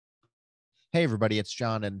Hey, everybody, it's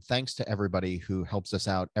John, and thanks to everybody who helps us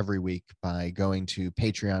out every week by going to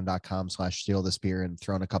patreon.com/steal this beer and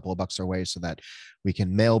throwing a couple of bucks our way so that we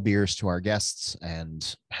can mail beers to our guests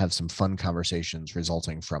and have some fun conversations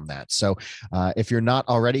resulting from that. So if you're not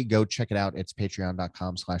already, go check it out. It's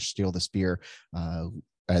patreon.com/steal this beer.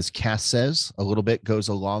 As Cass says, a little bit goes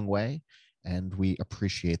a long way, and we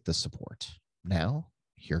appreciate the support. Now,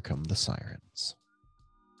 here come the sirens.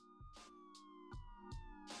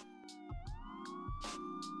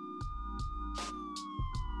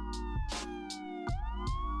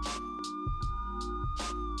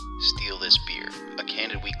 Steal This Beer, a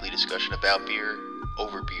candid weekly discussion about beer,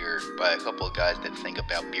 over beer, by a couple of guys that think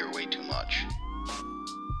about beer way too much.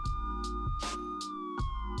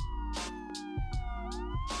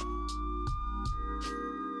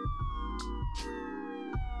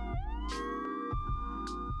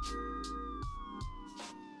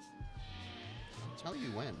 Tell you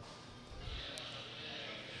when.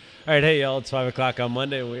 All right, hey y'all, it's 5 o'clock on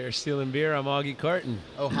Monday. We are stealing beer. I'm Augie Carton.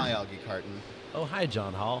 Oh, hi, Augie Carton. Oh, hi,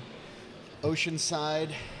 John Hall.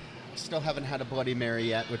 Oceanside. Still haven't had a Bloody Mary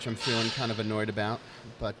yet, which I'm feeling kind of annoyed about.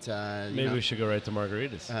 But Maybe we should go right to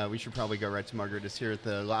margaritas. we should probably go right to margaritas here at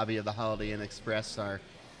the lobby of the Holiday Inn Express, our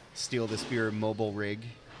Steal This Beer mobile rig.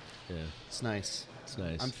 Yeah, It's nice. it's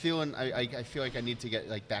nice. I'm feeling. I feel like I need to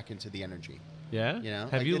get back into the energy. Yeah, You know,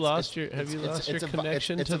 Have like, you it's- lost it's- your Have you it's- lost it's your a vi-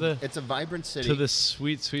 connection it's to a- the It's a vibrant city. to the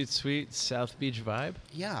sweet, sweet, sweet South Beach vibe?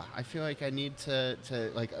 Yeah, I feel like I need to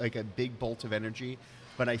like a big bolt of energy,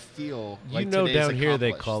 but I feel You like know, today's down here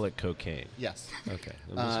they accomplished. call it cocaine. Yes. Okay,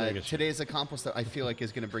 I'm just making sure. Today's accomplished that I feel like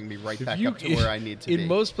is going to bring me right If back you- up to where I need to in be.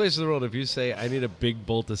 most places in the world, if you say I need a big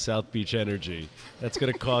bolt of South Beach energy, that's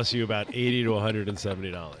going to cost you about $80 to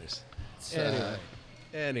 $170.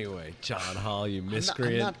 Anyway, John Hall, you I'm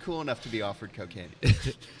miscreant. not cool enough to be offered cocaine.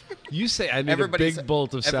 You say I need a Everybody's- big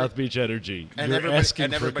bolt of every- South Beach energy. And You're asking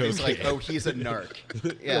for everybody's like, cocaine. "Oh, he's a narc."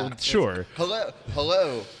 Yeah, Well, sure. Hello,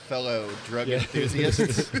 fellow drug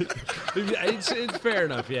enthusiasts. It's fair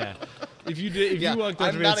enough, yeah. If you did, if Yeah, you walked up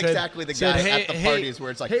to I'm me not and said, exactly the said, guy hey, at the hey, parties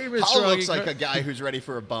where it's like, hey, Mr. Hal looks Augie like Cart- a guy who's ready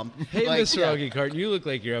for a bump. Hey, Like, Mr. yeah. Augie Carton, you look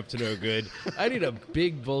like you're up to no good. I need a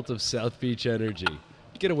big bolt of South Beach energy.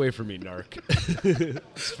 Get away from me, narc.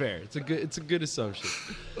 It's fair. It's a good assumption.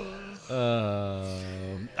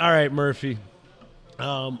 All right, Murphy.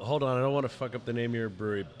 Hold on, I don't want to fuck up the name of your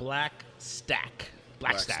brewery. Black Stack.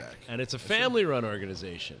 Black Stack. And it's a family-run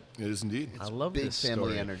organization. It is indeed. I love Big this family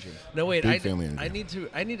story. energy. No, wait. Big family energy.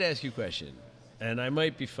 I need to ask you a question, and I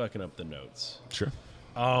might be fucking up the notes. Sure.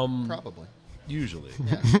 Probably. Usually,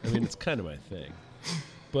 I mean, it's kind of my thing.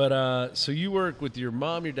 But so you work with your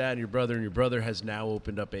mom, your dad, and your brother has now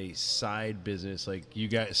opened up a side business. Like you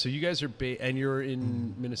guys, so you guys are and you're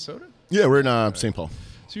in Minnesota. Yeah, we're in St. Paul.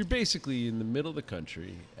 So you're basically in the middle of the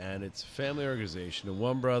country, and it's a family organization. And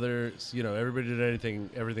one brother, you know, everybody did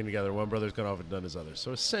everything together. One brother's gone off and done his other.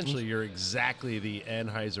 So essentially, you're exactly the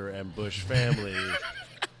Anheuser and Busch family,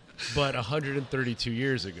 but 132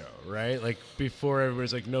 years ago, right? Like before,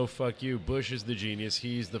 everybody's like, "No, fuck you. Bush is the genius.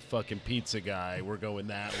 He's the fucking pizza guy. We're going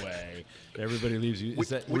that way." And everybody leaves you. Is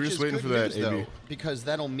that We're Which just is waiting good for that, news, though, AB. because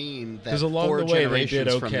that'll mean that 'Cause along 4 the way they did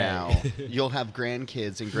generations from okay. now, you'll have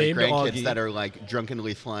grandkids and great Named grandkids Augie. that are like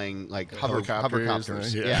drunkenly flying like Helicopters,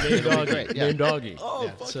 hovercopters. yeah. Yeah, named it'll be Augie? great. Yeah. Named Augie. Oh,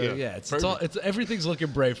 fuck So yeah. yeah, it's Perfect. all everything's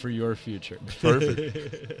looking bright for your future. Perfect.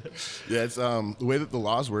 Yeah, it's the way that the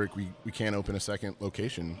laws work. We can't open a second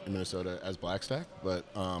location in Minnesota as Black Stack, but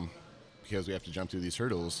because we have to jump through these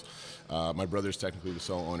hurdles, my brother's technically the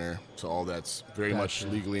sole owner, so all that's very much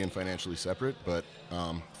legally and financially separate. But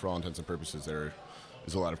for all intents and purposes, there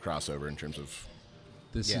is a lot of crossover in terms of.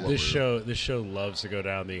 This Yeah. this show loves to go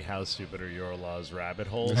down the how stupid are your laws rabbit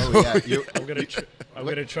hole. Oh yeah, I'm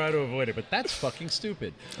gonna try to avoid it, but that's fucking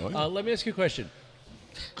stupid. Oh, yeah. Let me ask you a question: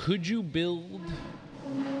 could you build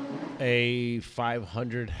a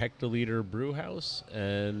 500 hectoliter brew house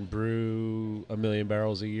and brew 1 million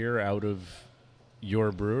barrels a year out of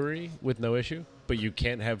your brewery with no issue? But you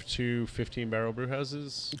can't have two 15-barrel brew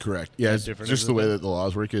houses? Correct. Yeah, it's different just as the a way thing? that the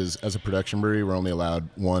laws work is as a production brewery, we're only allowed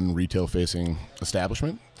one retail-facing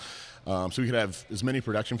establishment. So we could have as many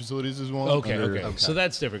production facilities as we want. Okay, under- okay. So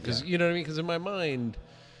that's different because you know what I mean. Because in my mind,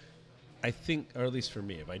 I think, or at least for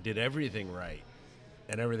me, if I did everything right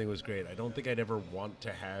and everything was great, I don't think I'd ever want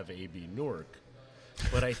to have AB Newark,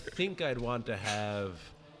 but I think I'd want to have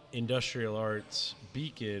Industrial Arts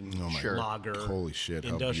Beacon Oh my Sure. Lager. Holy shit,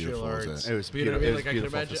 how Industrial beautiful is Arts. that? It was You know what I mean? beautiful. Like I can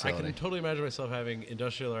Beautiful imagine. I facility. can totally imagine myself having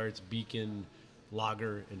Industrial Arts Beacon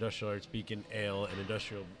Lager, Industrial Arts Beacon Ale, and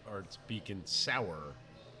Industrial Arts Beacon Sour.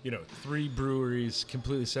 You know, 3 breweries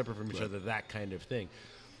completely separate from each other, that kind of thing.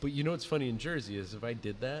 But you know what's funny in Jersey is if I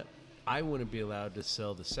did that, I wouldn't be allowed to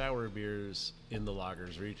sell the sour beers in the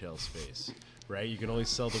lagers retail space, right? You can only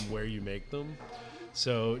sell them where you make them.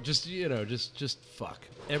 So just fuck.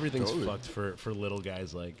 Everything's Totally. fucked for little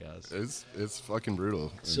guys like us. It's fucking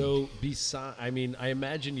brutal. So I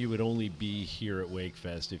imagine you would only be here at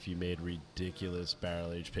Wakefest if you made ridiculous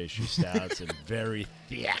barrel-aged pastry stouts and very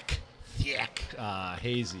thick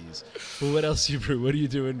hazies. But what else you brew? What are you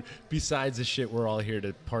doing besides the shit we're all here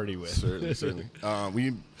to party with? Certainly.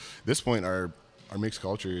 This point, our mixed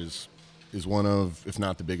culture is one of, if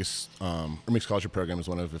not the biggest. Our mixed culture program is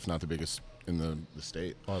one of, if not the biggest in the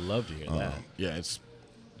state. Oh, I'd love to hear that. Yeah, it's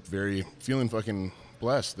feeling fucking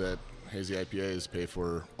blessed that Hazy IPAs pay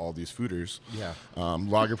for all these fooders. Yeah.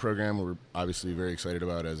 Lager program we're obviously very excited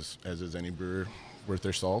about, as is any brewer worth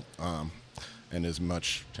their salt, and as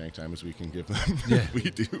much tank time as we can give them. Yeah. We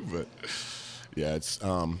do, but yeah, it's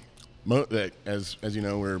as you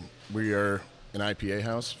know, we are an IPA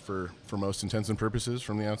house for most intents and purposes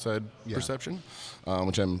from the outside perception,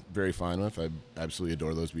 which I'm very fine with. I absolutely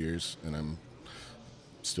adore those beers, and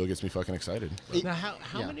still gets me fucking excited. Now,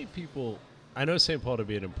 how many people? I know St. Paul to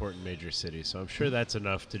be an important major city, so I'm sure that's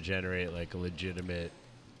enough to generate like a legitimate,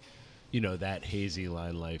 that hazy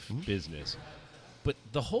line life business. But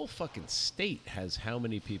the whole fucking state has how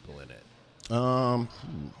many people in it?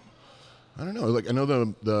 I don't know. Like, I know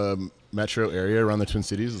the metro area around the Twin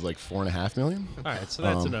Cities is like 4.5 million. All right, so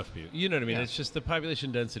that's enough people. You know what I mean? Yeah. It's just the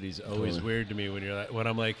population density is always Totally. weird to me when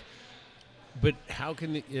I'm like, but how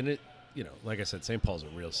can like I said, St. Paul's a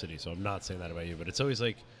real city, so I'm not saying that about you, but it's always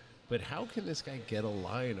like, but how can this guy get a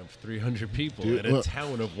line of 300 people Dude, in a well,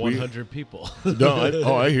 town of 100 people?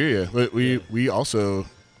 No, I hear you. But we also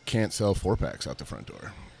can't sell 4-packs out the front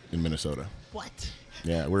door in Minnesota. What?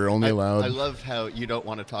 Yeah, we're only allowed. I love how you don't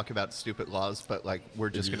want to talk about stupid laws, but like we're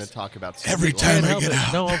just going to talk about stupid Every laws. time Can't I help get it.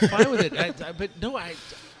 out. No, I'm fine with it.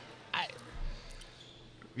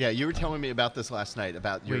 Yeah, you were telling me about this last night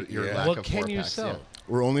about your yeah. lack What of can you 4-packs, sell? yeah.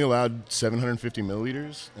 We're only allowed 750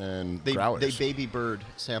 milliliters and They growlers. baby bird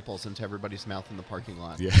samples into everybody's mouth in the parking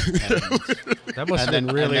lot. Yeah. That must have And been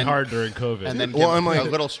then- really and then- hard during COVID. And then Well, give I'm like- a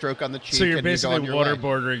little stroke on the cheek. so you're and you go basically on your way.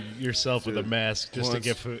 waterboarding yourself with a Dude. mask just Well, to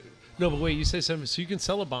get it's- food. No, but wait, you say something. So you can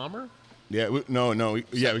sell a bomber? Yeah, we can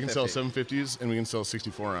sell 750. 750s and we can sell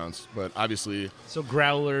 64 ounce. But obviously, So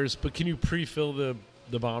growlers, but can you pre-fill the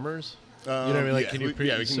bombers? You know what I mean? Like, yeah, can you we pre?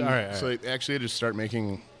 can. All right. So they actually had to start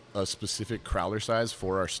making a specific crowler size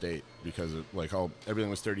for our state because everything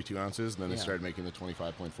was 32 ounces, and then they Yeah. started making the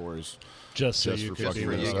 25.4s just so just you for could fucking be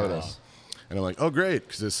Minnesota. like, And I'm like, oh great,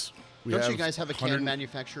 because Don't you guys have a can 100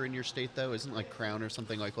 manufacturer in your state though? Isn't like Crown or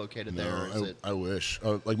something like located there? Or is No, it? I wish.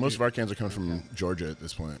 Like most of our cans are coming from Georgia at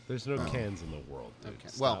this point. there's no cans in the world. Dude. Okay.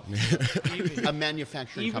 Stop. Well, a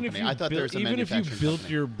manufacturing even if company. you I thought there was a even if you manufacturing built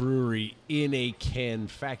company. your brewery in a can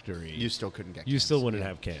factory, You still couldn't get. you cans. still wouldn't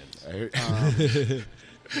have cans. I heard,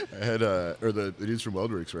 I had the dudes from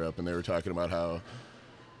Weldworks were up and they were talking about how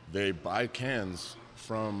they buy cans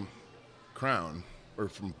from Crown or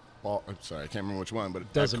from I'm sorry, I can't remember which one, but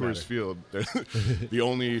at Doesn't Coors matter. Field, they're the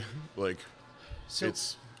only So-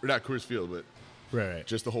 it's or not Coors Field, but Right.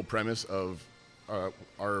 just the whole premise of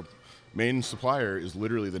our main supplier is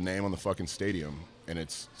literally the name on the fucking stadium, and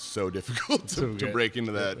it's so difficult to get- break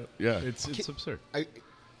into that. Yeah, It's absurd.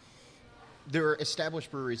 There are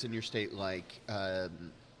established breweries in your state like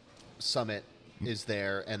Summit is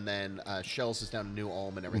there, and then Shells is down in New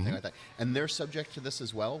Ulm and everything like that. And they're subject to this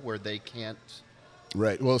as well, where they can't.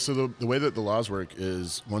 right. Well, so the way that the laws work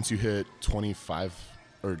is once you hit 25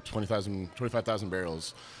 or 25,000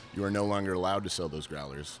 barrels, you are no longer allowed to sell those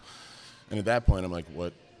growlers. And at that point, I'm like,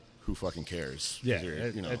 what? Who fucking cares? Yeah, You're,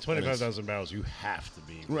 at and it's- 25,000 barrels, you have to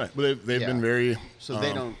be. Right, but they've Yeah. been very. So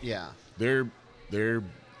they don't. Yeah. They're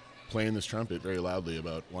playing this trumpet very loudly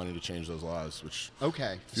about wanting to change those laws, which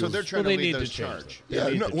Okay. So Feels- they're trying Well, to they lead need those to change charge. them. They yeah,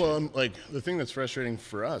 need no, to well, change. like the thing that's frustrating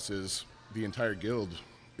for us is the entire guild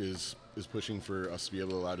is pushing for us to be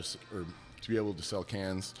able to sell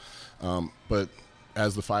cans, but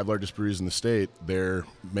as the 5 largest breweries in the state, their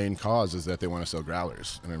main cause is that they want to sell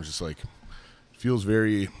growlers, and I'm just like, feels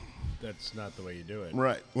very That's not the way you do it.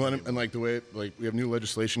 right. Well, and like the way like we have new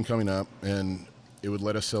legislation coming up, and it would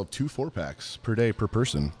let us sell 2 4-packs per day per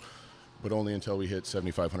person, but only until we hit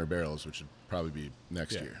 7,500 barrels, which would probably be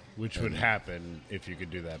next Yeah, year. which would happen if you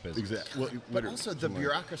could do that business. Exactly. Well, But literally, also the something like-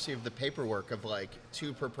 bureaucracy of the paperwork of like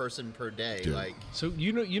 2 per person per day. Dude. Like So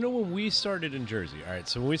you know when we started in Jersey. All right,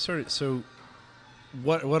 so when we started, so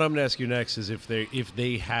what I'm going to ask you next is if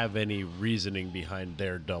they have any reasoning behind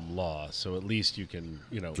their dumb law, so at least you can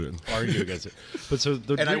argue against it. But so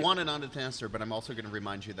I want an honest answer, but I'm also going to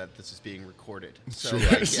remind you that this is being recorded. So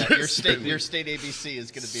Sure. your state ABC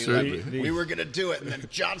is going to be like, we were going to do it, and then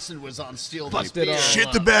Johnson was on Steal This Busted Beer. off.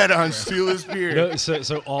 Shit the bed on Steal This Beer. No,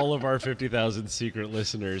 so all of our 50,000 secret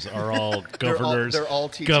listeners are all governors. They're all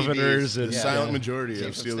TTVs. governors and The Yeah. silent majority Chief of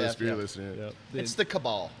of Steal This staff, Beer yeah. listeners. Yep. It's the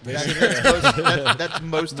cabal. That's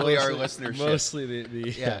mostly our listenership. Mostly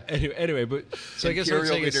the Yeah. Anyway, but so I guess what I'm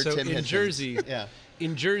saying is, Imperial so leader Tim in Hitchens. Jersey, Yeah.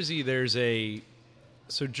 in Jersey,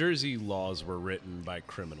 so Jersey laws were written by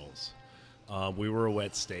criminals. We were a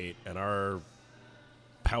wet state, and our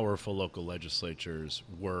powerful local legislatures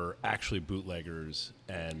were actually bootleggers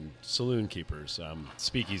and saloon keepers,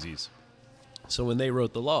 speakeasies. So when they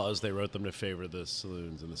wrote the laws, they wrote them to favor the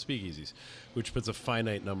saloons and the speakeasies, which puts a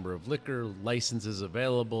finite number of liquor licenses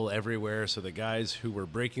available everywhere. So the guys who were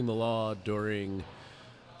breaking the law during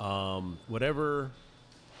whatever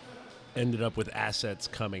ended up with assets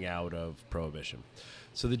coming out of Prohibition.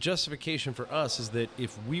 So the justification for us is that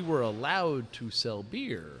if we were allowed to sell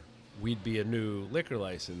beer, we'd be a new liquor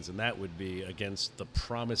license, and that would be against the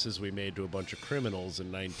promises we made to a bunch of criminals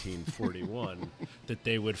in 1941 that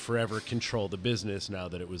they would forever control the business now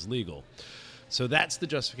that it was legal. So that's the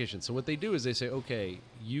justification. So what they do is they say, okay,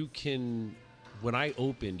 when I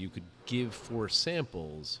opened, you could give 4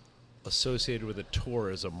 samples associated with a tour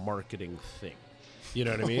as a marketing thing. You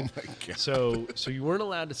know what I mean? Oh my God. So you weren't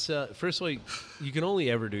allowed to sell. First of all, you can only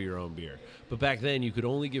ever do your own beer. But back then, you could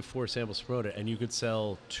only give 4 samples to promote it, and you could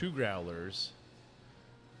sell 2 growlers,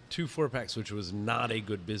 2 4-packs, which was not a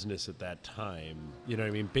good business at that time. You know what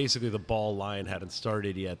I mean? Basically, the ball line hadn't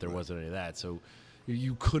started yet. There wasn't any of that. So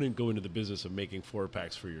you couldn't go into the business of making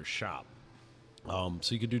 4-packs for your shop. So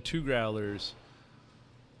you could do 2 growlers,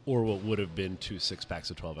 or what would have been 2 6-packs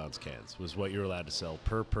of 12-ounce cans was what you're allowed to sell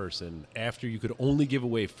per person. After you could only give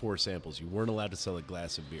away 4 samples. You weren't allowed to sell a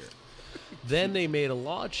glass of beer. Then they made a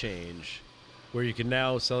law change where you can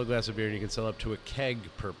now sell a glass of beer and you can sell up to a keg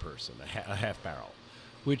per person, a half barrel,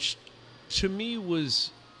 which to me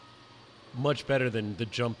was much better than the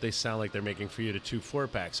jump they sound like they're making for you to 2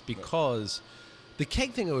 4-packs, because the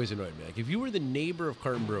keg thing always annoyed me. Like, if you were the neighbor of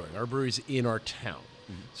Carton Brewing, our brewery's in our town.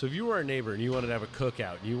 So if you were our neighbor and you wanted to have a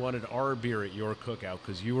cookout and you wanted our beer at your cookout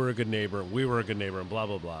because you were a good neighbor, we were a good neighbor, and blah,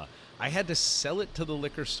 blah, blah, I had to sell it to the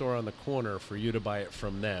liquor store on the corner for you to buy it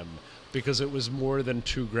from them because it was more than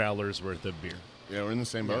 2 growlers worth of beer. Yeah, we're in the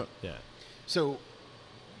same boat. Yeah. So,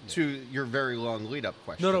 to your very long lead-up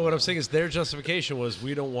question. No, what I'm saying is their justification was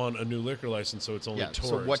we don't want a new liquor license, so it's only Yeah, so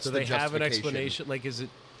tours. what's Do the they have an justification? explanation? Like,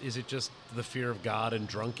 is it just the fear of God and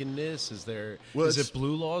drunkenness? Is Well, it it's-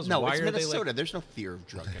 blue laws? No, Why it's are Minnesota. they like? There's no fear of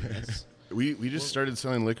drunkenness. We just started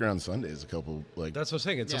selling liquor on Sundays That's what I'm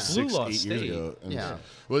saying. It's Yeah. a blue 6, law 8 state. years ago. And Yeah.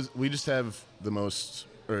 we just have the most,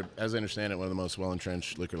 or as I understand it, one of the most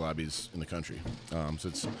well-entrenched liquor lobbies in the country. So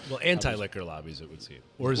it's Well, anti-liquor lobbies, it would seem,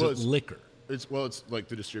 or is Well, it it's- liquor? it's like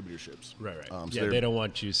the distributorships. Right. So Yeah, they're- they don't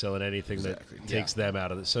want you selling anything Exactly. that takes them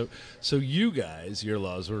out of it. So you guys, your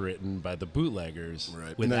laws were written by the bootleggers Right.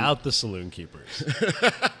 And without the saloon keepers.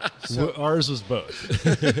 Ours was both.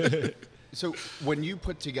 So when you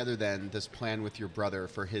put together then this plan with your brother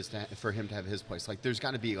for him to have his place, like there's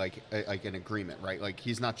got to be like an agreement, right? Like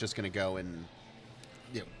he's not just going to go and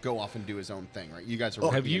go off and do his own thing, right? You guys are.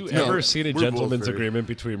 Have working you together. ever seen a we're both gentleman's very- agreement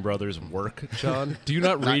between brothers work, John? Do you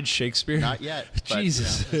not read Shakespeare? Not yet. but,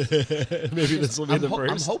 Jesus. Maybe this will be the I'm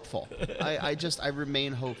first. hopeful. I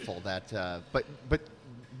remain hopeful that, but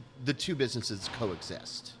the two businesses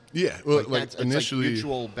coexist. Yeah, well, That's- it's initially,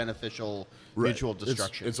 mutual beneficial, right. mutual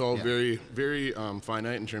destruction. It's all Yeah. very, very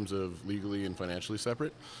finite in terms of legally and financially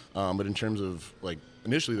separate. But in terms of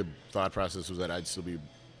initially, the thought process was that I'd still be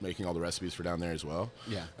making all the recipes for down there as well.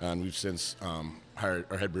 Yeah. And we've since hired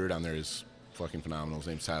our head brewer down there is fucking phenomenal. His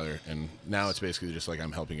name's Tyler, and now it's basically just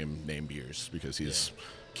I'm helping him name beers because he's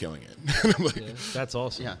killing it. And I'm like, That's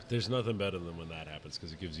awesome. Yeah. There's nothing better than when that happens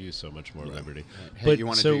because it gives you so much more liberty. Hey, you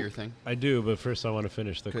wanna do your thing? I do, but first I want to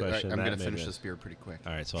finish the All right, question. I'm Matt going to made finish me. this beer pretty quick.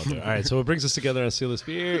 All right, so I'll do it. All right, so what brings us together on Steal This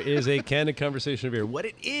Beer is a candid conversation of beer. What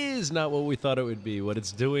it is, not what we thought it would be. What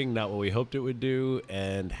it's doing, not what we hoped it would do.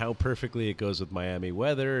 And how perfectly it goes with Miami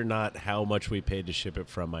weather, not how much we paid to ship it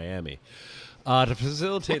from Miami. To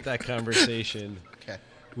facilitate that conversation, Okay.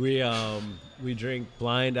 we drink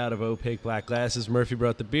blind out of opaque black glasses. Murphy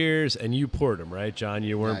brought the beers, and you poured them, right, John?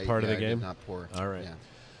 You weren't part of the I game? did not pour. All right. Yeah.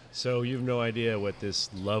 So you have no idea what this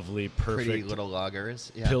lovely, perfect Pretty little lager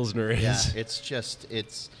is. Yeah. Pilsner Yeah, is. it's just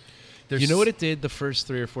You know what it did the first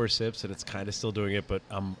 3 or 4 sips, and it's kind of still doing it, but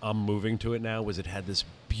I'm moving to it now, was it had this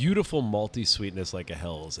beautiful malty sweetness like a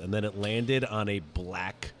Hell's, and then it landed on a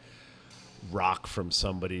black rock from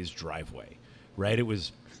somebody's driveway, right? It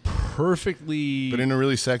was perfectly... But in a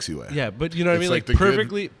really sexy way. Yeah, but you know what I mean? It's Like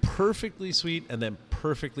the perfectly sweet and then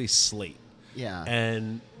perfectly slate. Yeah.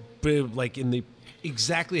 And but like in the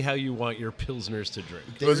exactly how you want your Pilsners to drink.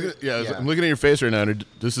 I'm looking at your face right now.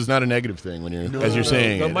 This is not a negative thing when you're as you're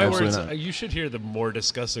saying No, it. my Absolutely words. not. You should hear the more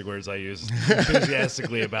disgusting words I use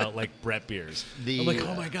enthusiastically about like Brett beers. I'm like,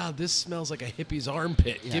 oh my god, this smells like a hippie's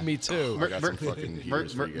armpit. Yeah. Give me 2. I got some fucking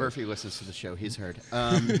heaters for you guys. Murphy listens to the show. He's heard.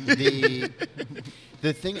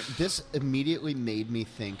 The thing, this immediately made me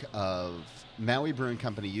think of Maui Brewing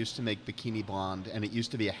Company used to make Bikini Blonde, and it used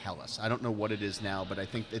to be a Helles. I don't know what it is now, but I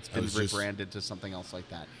think it's been rebranded to something else like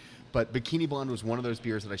that. But Bikini Blonde was one of those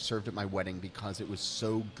beers that I served at my wedding because it was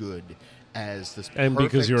so good as this And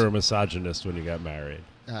perfect, because you were a misogynist when you got married.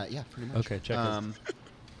 yeah, pretty much. Okay, check it.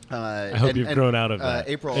 I hope you've grown out of that.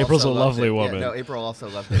 April's April's also a loved lovely it. woman. Yeah, no, April also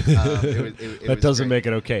loved it. It That was doesn't great. make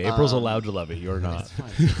it okay. April's allowed to love it. You're not.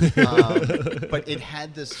 It's fine. But it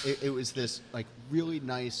had this. It was this like really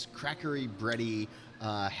nice crackery, bready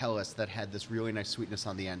Helles that had this really nice sweetness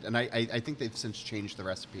on the end. And I think they've since changed the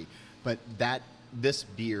recipe. But this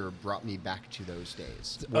beer brought me back to those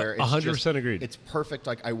days where it's 100% agreed. It's perfect.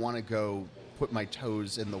 Like I want to go put my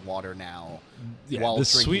toes in the water now. Yeah, while the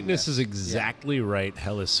drinking sweetness this. is exactly right,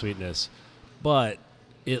 Helles sweetness, but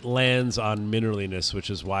it lands on mineraliness,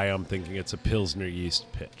 which is why I'm thinking it's a Pilsner yeast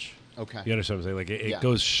pitch. Okay. You understand what I'm saying? Like it Yeah.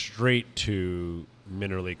 goes straight to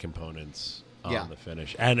minerally components on Yeah. the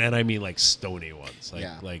finish, and I mean like stony ones, like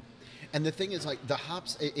Yeah. like And the thing is, like, the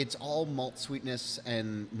hops, it's all malt sweetness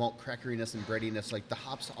and malt crackeriness and breadiness. Like, the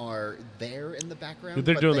hops are there in the background.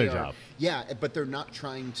 They're but doing they their are- job. Yeah, but they're not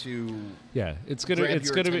trying to... yeah, it's gonna grab it's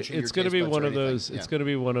your gonna be attention, your it's gonna taste be buds one or of anything. those Yeah. it's gonna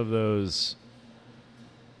be one of those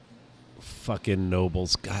fucking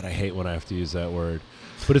nobles. God, I hate when I have to use that word,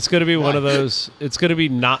 but it's gonna be one of those. It's gonna be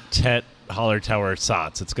not Tet Holler Tower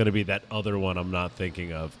Sots. It's gonna be that other one I'm not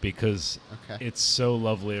thinking of because Okay. it's so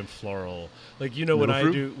lovely and floral. Like you know when Middle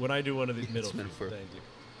I fruit? do one of these middle middle fruit. fruit. Thank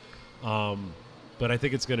you. But I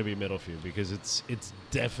think it's going to be middle few because it's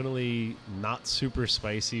definitely not super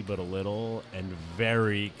spicy, but a little, and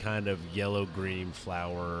very kind of yellow green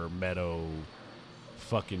flower meadow,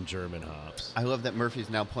 fucking German hops. I love that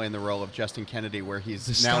Murphy's now playing the role of Justin Kennedy, where he's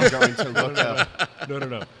Just now going to look up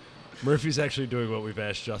No. Murphy's actually doing what we've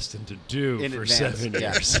asked Justin to do in for advance. 7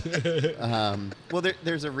 Yeah. years. Well,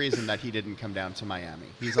 there's a reason that he didn't come down to Miami.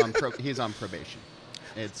 He's on probation.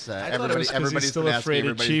 It's I thought it was 'cause everybody's he's still been asking, afraid of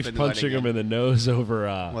everybody's Chief been punching letting him in the nose over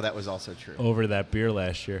Well, that was also true. over that beer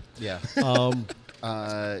last year. Yeah. Um,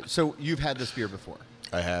 So you've had this beer before.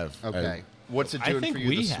 I have. Okay. What's it I doing think for you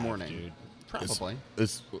we this have, morning? dude. Probably.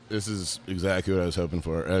 This is exactly what I was hoping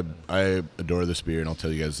for. I adore this beer, and I'll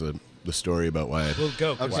tell you guys the story about why. We'll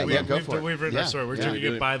go. 'cause Okay, we- yeah, go we've, for it. we've written Yeah, our story. We're yeah.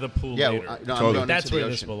 drinking it by the pool Yeah, later. no, I'm Totally. going That's into where the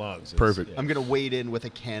this ocean. belongs. Perfect. I'm going to wade in with a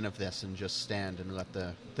can of this and just stand and let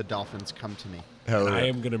the dolphins come to me. Hell And I yeah.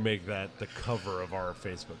 am going to make that the cover of our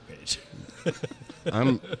Facebook page.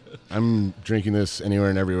 I'm drinking this anywhere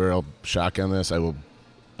and everywhere. I'll shotgun this. I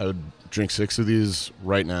would drink 6 of these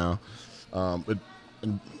right now. But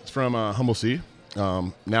it's from Humble Sea.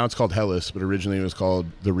 Now it's called Helles, but originally it was called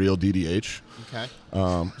the Real DDH. Okay.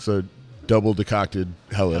 So double decocted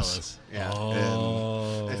Helles. Yeah.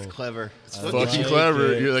 Oh. It's clever. It's Fucking like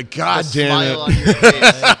clever. it. You're like, God the damn smile it. on your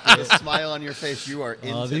face. The smile on your face. You are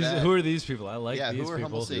into that. Who are these people? I like Yeah, these who are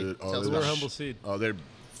people. Humble Sea? Dude, Tell us Who about are it. Humble Seed? Oh, they're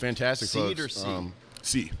fantastic Seed folks. or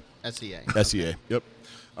C? C. SEA. SEA. Yep.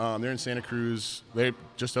 They're in Santa Cruz. They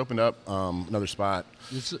just opened up another spot.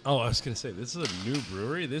 I was going to say, this is a new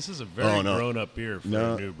brewery? This is a very Oh, no. grown-up beer for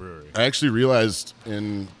No. a new brewery. I actually realized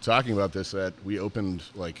in talking about this that we opened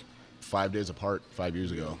like 5 days apart 5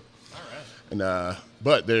 years ago. All right. And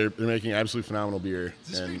but they're making absolutely phenomenal beer.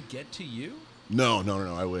 Does this and beer get to you? no,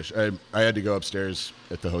 I wish. I had to go upstairs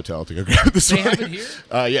at the hotel to go grab it this They morning. have it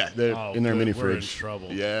here? Yeah, they're Oh, in their good. mini We're in fridge.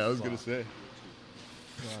 trouble. Yeah, I was Fuck. gonna say.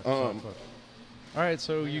 All right,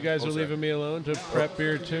 so you guys are leaving me alone to prep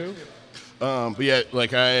beer too? But yeah,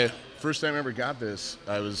 like first time I ever got this,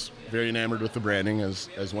 I was very enamored with the branding, as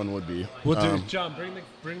one would be. Well, dude, John,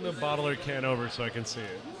 bring the bottle or can over so I can see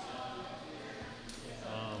it.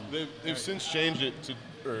 They've since changed it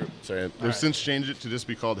to, since changed it to just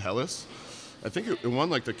be called Helles. I think it won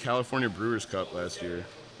like the California Brewers Cup last year.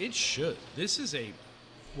 It should. This is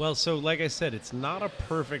so like I said, it's not a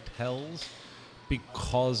perfect Hells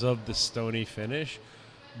because of the stony finish,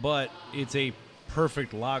 but it's a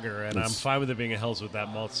perfect lager, and I'm fine with it being a Hells with that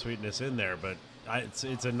malt sweetness in there, but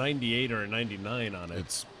it's a 98 or a 99 on it.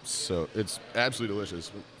 It's absolutely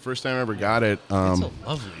delicious. First time I ever got it. It's a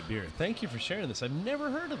lovely beer. Thank you for sharing this. I've never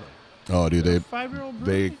heard of them. Oh, dude, They're a 5-year-old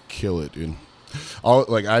brewery? they kill it, dude. All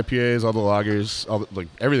like IPAs, all the lagers, like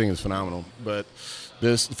everything is phenomenal. But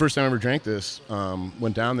the first time I ever drank this,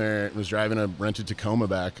 went down there and was driving a rented Tacoma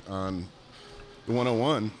back on the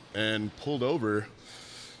 101 and pulled over,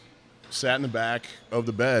 sat in the back of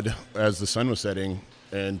the bed as the sun was setting,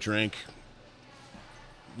 and drank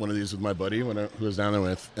one of these with my buddy who I was down there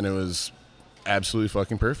with, and it was absolutely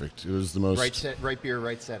fucking perfect. It was the most right beer,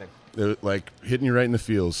 right setting. like hitting you right in the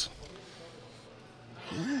feels.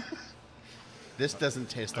 This doesn't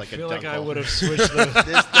taste like I feel a like I Dunkel. would have switched those.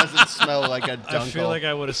 This doesn't smell like a Dunkel. I feel like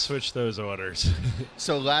I would have switched those orders.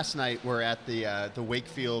 So last night we're at the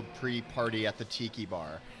Wakefield pre-party at the Tiki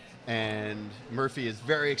Bar, and Murphy is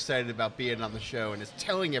very excited about being on the show and is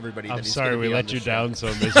telling everybody that I'm he's sorry gonna we be on let the you show. down so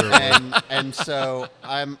miserably. And so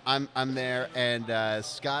I'm there, and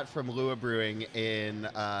Scott from Lua Brewing in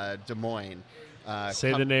Des Moines.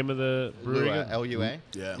 Say the name of the brewery. Lua, again? L-U-A.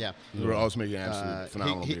 Yeah. We're always making absolutely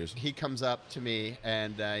phenomenal he, beers. He comes up to me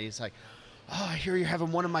and he's like, "Oh, I hear you're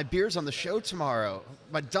having one of my beers on the show tomorrow,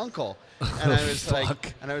 my Dunkel." And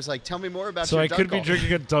I was like, "Tell me more about So your I could be Dunkel."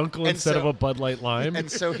 drinking a Dunkel And instead of so- a Bud Light Lime.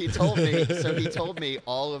 And so he told me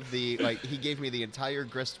all of the, like, he gave me the entire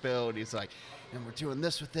grist bill, and he's like, "And we're doing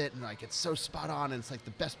this with it, and like it's so spot on, and it's like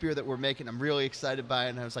the best beer that we're making. I'm really excited by it."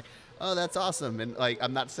 And I was like, "Oh, that's awesome." And like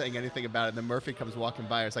I'm not saying anything about it. And then Murphy comes walking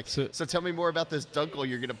by. I was like, So- "So tell me more about this Dunkel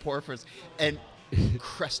you're gonna pour for us." And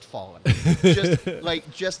crestfallen,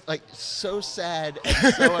 just like so sad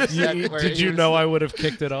and so upset. where Did he you was know like- I would have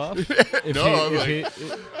kicked it off? If No,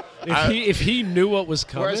 if he knew what was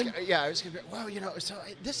Where I was, coming? I was gonna be, well, so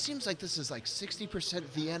this seems like this is like 60%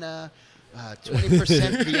 Vienna,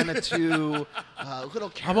 20% Vienna 2, little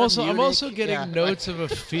Karen I'm also Munich. getting Yeah, notes of a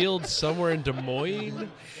field somewhere in Des Moines.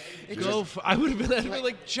 I would have been I'd be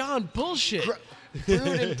like, John, bullshit.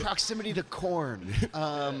 brewed in proximity to corn.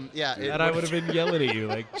 And I would have been yelling at you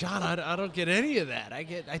like, John, I don't get any of that. I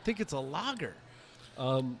think it's a lager.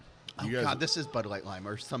 Oh You guys- God, this is Bud Light Lime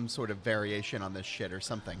or some sort of variation on this shit or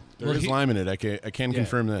something. There is lime in it. I can Yeah.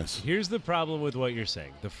 confirm this. Here's the problem with what you're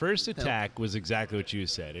saying. The first attack was exactly what you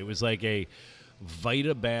said. It was like a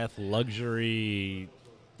Vitabath luxury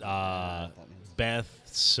bath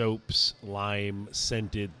soaps lime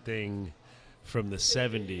scented thing from the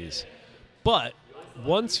 70s. But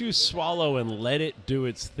once you swallow and let it do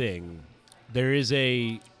its thing, there is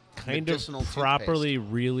a kind Medicinal of properly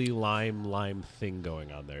really lime thing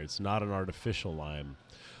going on there. It's not an artificial lime.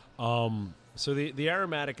 So the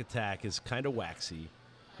aromatic attack is kind of waxy.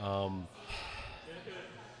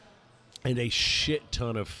 And a shit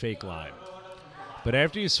ton of fake lime. But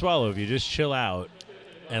after you swallow, if you just chill out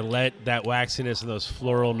and let that waxiness and those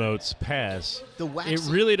floral notes pass, The it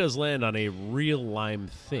waxy- really does land on a real lime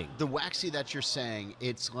thing. The waxy that you're saying,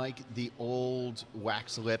 it's like the old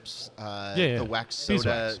wax lips, Yeah. the wax soda.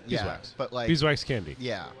 Beeswax. Yeah, Beeswax. but like, Beeswax candy.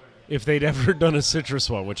 yeah. If they'd ever done a citrus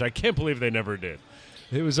one, which I can't believe they never did.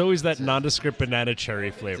 It was always that nondescript banana cherry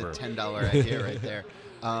It's flavor. a $10 idea right there.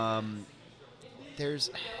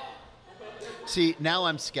 See, now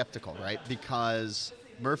I'm skeptical, right? Because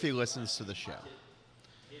Murphy listens to the show.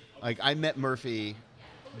 Like, I met Murphy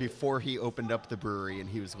before he opened up the brewery, and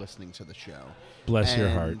he was listening to the show. Bless your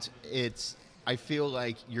And heart. I feel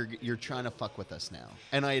like you're trying to fuck with us now,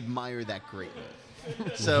 and I admire that greatly.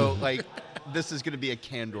 So, like, this is going to be a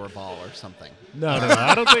Candor ball or something. No,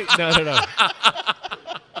 I don't think. No.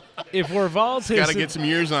 If Orval Got to get some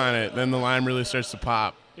years on it. Then the lime really starts to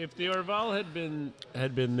pop. If the Orval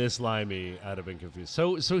had been this limey, I'd have been confused.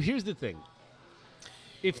 So here's the thing.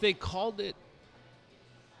 If they called it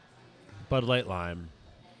Bud Light Lime,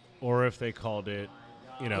 or if they called it,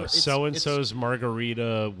 so and so's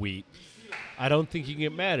margarita wheat, I don't think you can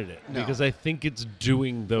get mad at it No. because I think it's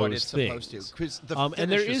doing those What it's things. supposed to. 'Cause the And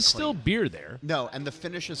there finish is still clean. beer there. No, and the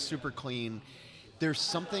finish is super clean. There's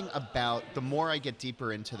something about the more I get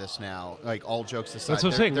deeper into this now, like all jokes aside. That's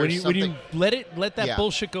what I'm saying. When there's you something- let that Yeah.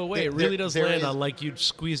 bullshit go away, it really does there land is- on like you'd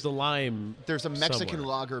squeeze the lime. There's a Mexican somewhere.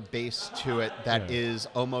 lager base to it that Yeah. is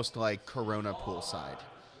almost like Corona poolside,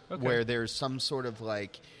 Okay. where there's some sort of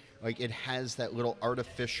like it has that little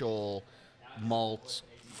artificial malt,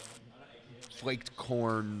 flaked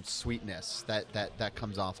corn sweetness that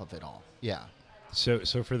comes off of it all. Yeah. So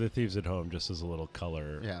for the thieves at home, just as a little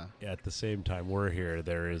color, Yeah. at the same time we're here,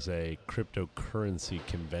 there is a cryptocurrency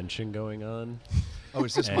convention going on, Oh,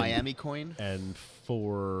 is this And- Miami coin? and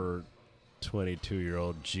for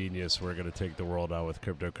 22-year-old genius, we're going to take the world on with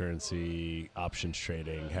cryptocurrency options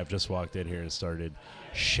trading, have just walked in here and started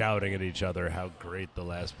shouting at each other how great the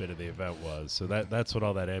last bit of the event was. So that's what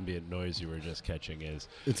all that ambient noise you were just catching is.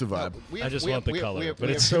 It's a vibe. I just want the color. But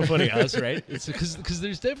it's so funny, us, right? It's because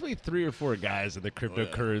there's definitely 3 or 4 guys in the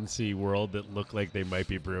cryptocurrency world that look like they might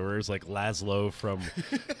be brewers, like Laszlo from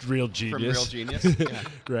Real Genius. From Real Genius, yeah.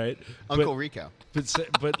 Right? Uncle Rico.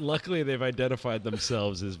 But luckily they've identified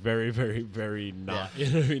themselves as very, very, very not, you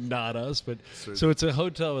know what I mean, not us. But so it's a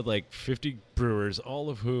hotel with like 50 brewers, all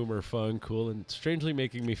of whom are fun, cool, and strangely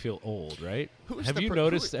making me feel old. Right? Have you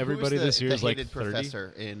noticed everybody this year is like 30?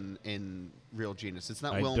 Professor in Real Genius. It's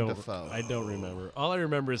not Willem Dafoe. I don't remember. All I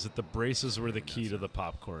remember is that the braces were the key to the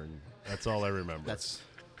popcorn. That's all I remember. It's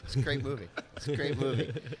a great movie. It's a great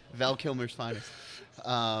movie. Val Kilmer's finest.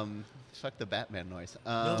 Fuck the Batman noise.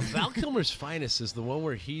 No, Val Kilmer's finest is the one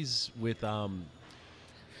where he's with there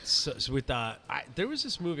was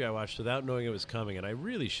this movie I watched without knowing it was coming, and I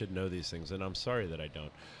really should know these things, and I'm sorry that I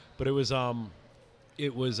don't. But it was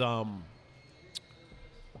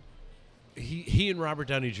he and Robert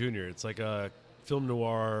Downey Jr. It's like a film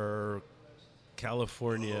noir,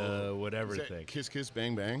 California, whatever thing. Kiss Kiss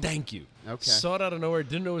Bang Bang. Thank you. Okay. Saw it out of nowhere.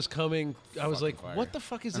 Didn't know it was coming. I was like, fire. "What the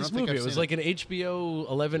fuck is I this don't think movie?" I've It was seen like an HBO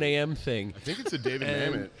 11 a.m. thing. I think it's a David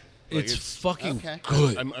And Mamet. It's fucking Okay.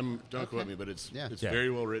 good. Don't quote me, but it's Yeah. very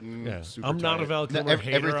well written. Yeah. Super I'm not tight. a Val No, Kilmer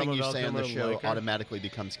hater. everything I'm a you Val say on the Kilmer show liker. automatically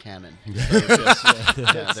becomes canon. So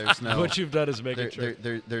it's just, there's no. What you've done is make it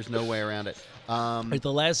true. There's no way around it. Like,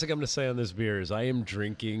 the last thing I'm going to say on this beer is I am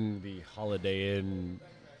drinking the Holiday Inn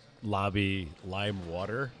lobby lime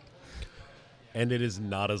water, and it is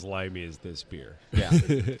not as limey as this beer. Yeah,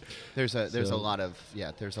 there's a So- lot of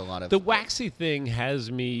The waxy thing has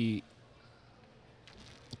me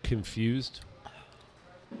confused.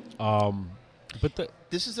 But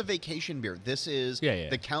This is a vacation beer. This is Yeah.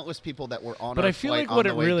 the countless people that were on But our I feel flight like what on it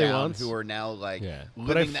the way really down wants- who are now like Yeah.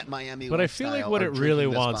 living that Miami But I feel like lifestyle what are it really drinking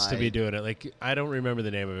this wants to by- be doing it. Like, I don't remember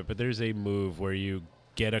the name of it, but there's a move where you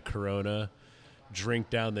get a Corona, drink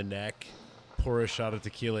down the neck, pour a shot of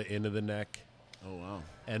tequila into the neck, Oh wow.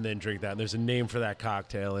 and then drink that. And there's a name for that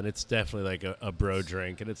cocktail, and it's definitely like a bro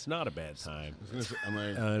drink, and it's not a bad time. I was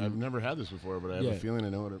gonna say, I've never had this before, but I have yeah. a feeling I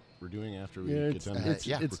know what we're doing after we Yeah, get it's, done. it's,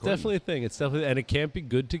 yeah. it's recording. definitely a thing. It's definitely, and it can't be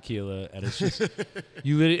good tequila, and it's just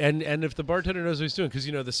you. And if the bartender knows what he's doing, because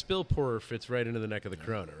the spill pourer fits right into the neck of the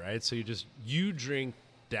Corona, right? So you drink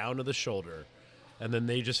down to the shoulder, and then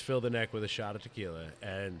they just fill the neck with a shot of tequila,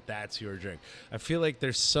 and that's your drink. I feel like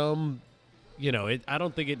there's some, I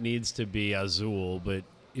don't think it needs to be Azul, but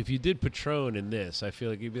if you did Patron in this, I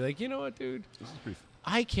feel like you'd be like, you know what, dude,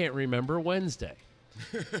 I can't remember Wednesday.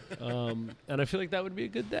 And I feel like that would be a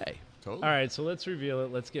good day. Totally. All right, so let's reveal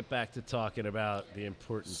it. Let's get back to talking about the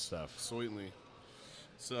important stuff. Certainly.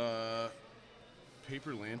 It's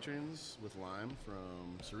paper lanterns with lime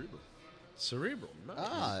from Cerebral. Cerebral.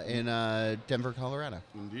 Nice. in Denver, Colorado.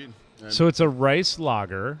 Indeed. And So it's a rice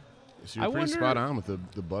lager. so you're I pretty wonder- spot on with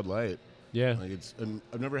the Bud Light. Yeah. Like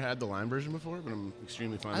I've never had the lime version before, but I'm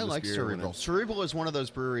extremely fond I of this like beer when Cerebral. it's- Cerebral is one of those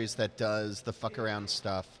breweries that does the fuck around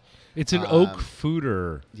stuff. It's an Um, oak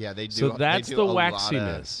fooder. Yeah, they do. So they that's do the a lot of-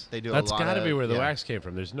 waxiness. They do. That's got to be where the wax came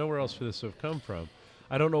from. There's nowhere else for this to have come from.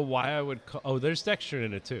 I don't know why I would call. Oh, there's texture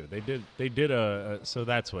in it too. They did a so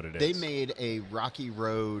that's what it is. They made a Rocky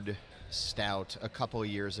Road stout a couple of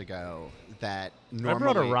years ago that I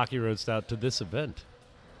normally brought a Rocky Road Stout to this event.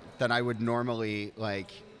 that I would normally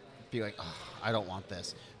be like, oh, I don't want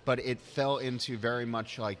this. But it fell into very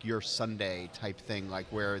much like your Sunday type thing, like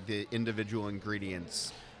where the individual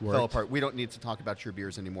ingredients fell Worked. apart. We don't need to talk about your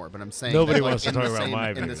beers anymore, but I'm saying Nobody that, wants to in talk the about same, my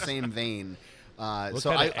in the beers. same vein. So kind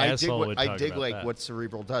of I dig asshole what would I talk dig about like that? what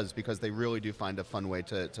Cerebral does because they really do find a fun way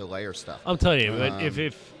to layer stuff. I'm telling you, but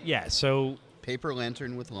if yeah, so Paper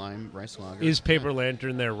lantern with lime, rice lager. is Paper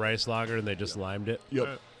Lantern their rice lager and they just limed it?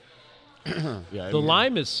 Yep. Yeah. The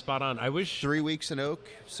lime is spot on. I wish 3 weeks in oak,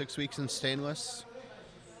 6 weeks in stainless.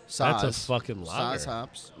 That's a Saz. fucking lager. Saz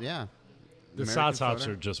hops, yeah. the American sauce hops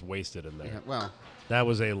photo. are just wasted in there. Yeah, well, That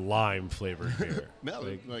was a lime flavored beer. No,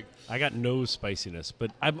 like I got no spiciness,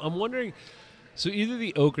 but I'm wondering. So either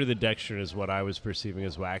the oak or the dextrin is what I was perceiving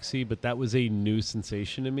as waxy, but that was a new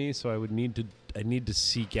sensation to me. So I need to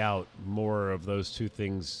seek out more of those two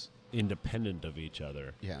things independent of each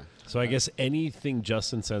other. yeah. So I guess anything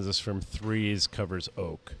Justin sends us from threes covers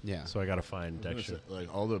oak. Yeah. So I got to find I'm gonna dextrin. say,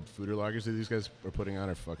 like all the fooder lagers that these guys are putting on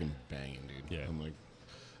are fucking banging, dude. Yeah. I'm like,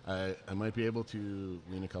 I might be able to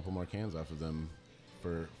lean a couple more cans off of them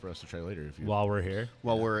for us to try later if you. While we're here,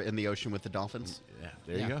 While we're in the ocean with the dolphins. yeah,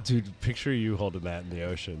 there Yeah. you go. dude, picture you holding that in the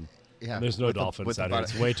ocean. Yeah, There's no with the- dolphins with the out here.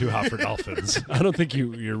 butter- It's way too hot for dolphins. I don't think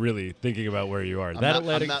you're really thinking about where you are. I'm That not,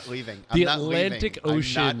 Atlantic, I'm not leaving. the I'm not Atlantic leaving.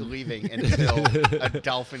 Ocean. I'm not leaving until a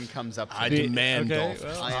dolphin comes up to I me. demand dolphins.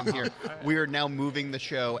 well, I am here. We are now moving the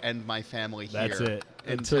show and my family here. That's it.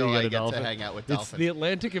 Until you I get a get dolphin. to hang out with It's dolphins. the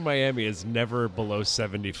Atlantic in Miami is never below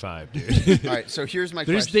 75, dude. All right, so here's my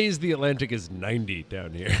There's question. days the Atlantic is 90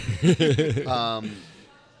 down here.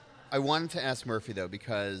 I wanted to ask Murphy though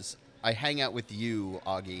because I hang out with you,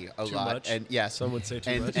 Augie, a Too lot, much? and yes, Some would say too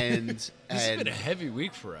and, much. And This has and been a heavy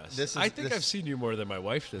week for us. This is- I think this- I've seen you more than my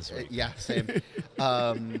wife this week. yeah, same.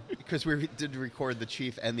 Because we did record the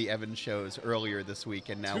Chief and the Evan shows earlier this week,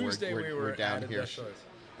 and now Tuesday we're down here.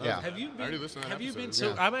 Yeah. Have you I already been? listened to that Have you been?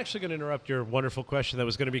 episode. So I'm actually going to interrupt your wonderful question that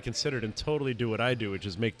was going to be considered and totally do what I do, which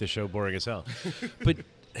is make the show boring as hell. But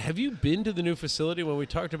have you been to the new facility? When we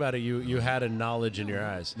talked about it, you had a knowledge in your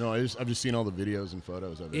eyes. No, I've just seen all the videos and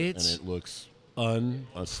photos of it, It's- and it looks Unfucking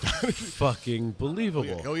astonishing.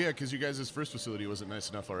 believable. Oh yeah, because you guys' first facility wasn't nice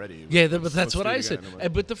enough already. Yeah, Let's- but that's let's what do it I again. said. I'm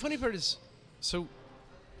like, But the funny part is, so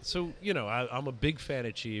you know, I'm a big fan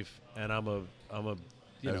of Chief, and I'm a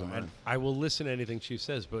you As know, am I. and I will listen to anything Chief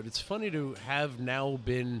says. But it's funny to have now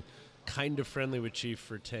been kind of friendly with Chief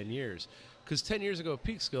for 10 years, because 10 years ago at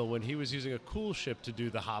Peekskill, when he was using a cool ship to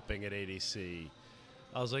do the hopping at ADC,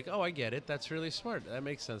 I was like, oh, I get it. That's really smart. That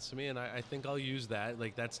makes sense to me, and I think I'll use that.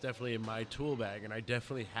 Like, that's definitely in my tool bag, and I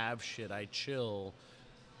definitely have shit I chill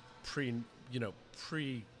pre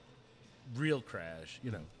real crash,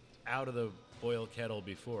 out of the boil kettle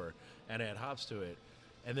before, and add hops to it.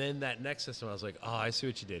 And then that next system, I was like, oh, I see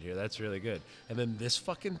what you did here. That's really good. And then this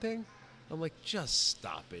fucking thing, I'm like, just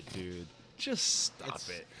stop it, dude. Just stop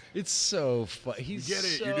it. It's so fun. You He's get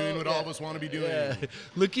it. so- You're doing what all of us want to be doing. yeah.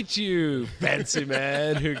 Look at you, fancy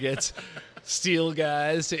man who gets steel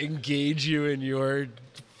guys to engage you in your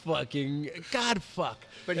fucking God fuck.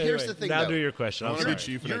 But here's Anyway, the thing, now though. do your question. I I'm wanna be sorry.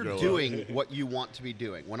 Chief when I You're grow up. doing what you want to be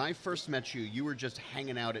doing. When I first met you, you were just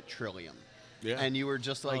hanging out at Trillium. Yeah. And you were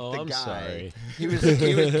just like Oh, the I'm guy. sorry. He was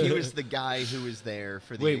the guy who was there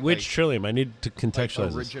for the Wait, which like, Trillium? I need to contextualize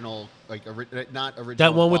this. original, not original.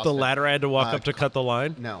 That one with the Boston. ladder I had to walk Uh, up to cut the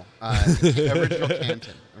line? No,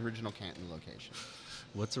 original Canton location.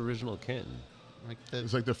 What's original Canton? Like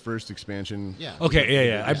It's the like the first expansion. yeah. Okay,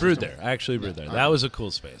 yeah. I brewed there. I actually brewed there. all That right. was a cool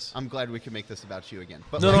space. I'm glad we can make this about you again.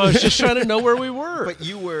 But No, like, I was just trying to know where we were. But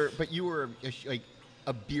you were like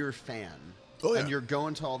a beer fan. Oh, yeah. And you're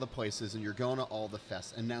going to all the places and you're going to all the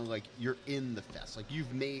fests and now like you're in the fest. Like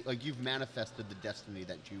you've manifested the destiny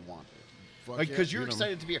that you wanted. Fuck Like yeah, because you're dude, I'm-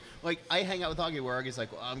 excited to be here. Like I hang out with Augie where Augie's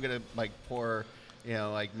like, well, I'm gonna like pour,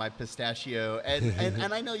 like my pistachio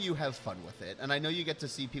and I know you have fun with it. And I know you get to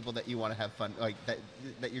see people that you want to have fun like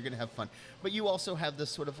that you're gonna have fun. But you also have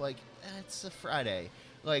this sort of like, it's a Friday.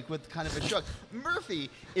 Like with kind of a shrug. Murphy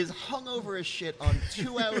is hungover as shit on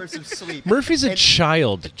 2 hours of sleep. Murphy's a And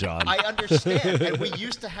child, John. I understand, and we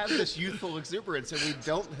used to have this youthful exuberance, and we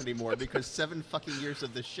don't anymore because 7 fucking years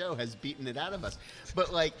of this show has beaten it out of us.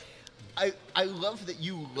 But like, I love that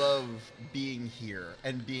you love being here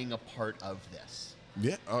and being a part of this.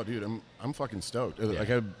 Yeah. Oh, dude, I'm fucking stoked.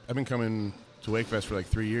 Like I've been coming to Wakefest for like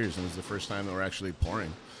 3 years, and it's the first time that we're actually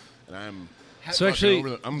pouring, and I'm. So fucking actually-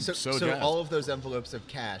 over I'm so jazzed. all of those envelopes of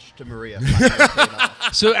cash to Maria finally paid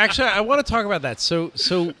off. So actually, I want to talk about that. So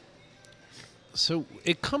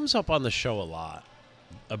it comes up on the show a lot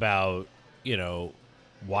about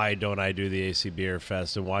why don't I do the AC Beer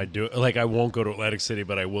Fest and why do like I won't go to Atlantic City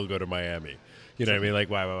but I will go to Miami. You know what I mean?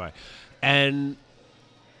 Like why? And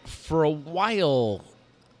for a while,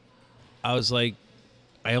 I was like,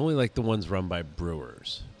 I only like the ones run by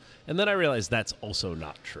brewers. And then I realized that's also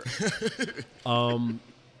not true.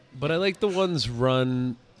 But I like the ones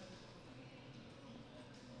run,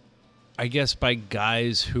 I guess, by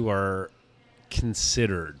guys who are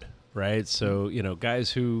considered, right? So,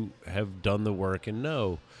 guys who have done the work and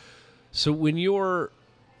know. So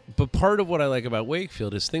but part of what I like about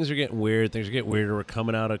Wakefield is things are getting weird. Things are getting weirder. We're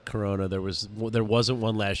coming out of Corona. There wasn't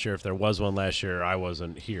one last year. If there was one last year, I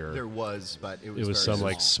wasn't here. There was, but it was It was very some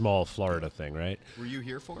like small Florida thing, right? Were you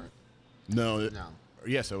here for it? No. No.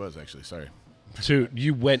 Yes, I was actually. Sorry. So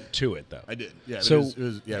you went to it though. I did. Yeah. So, it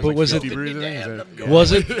was but like was it- 50 brews, I think. Damn, Is I'm that- going.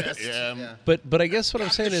 Was it? Yeah. But I guess what I'm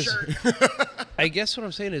saying the is, shirt. I guess what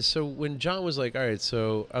I'm saying is, so when John was like, all right,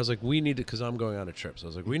 so I was like, we need to, because I'm going on a trip. So I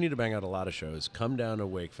was like, we need to bang out a lot of shows. Come down to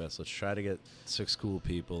Wakefest. Let's try to get 6 cool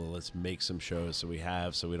people and let's make some shows so we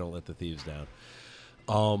don't let the thieves down.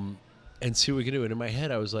 And see what we can do. And in my head,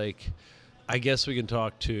 I was like, I guess we can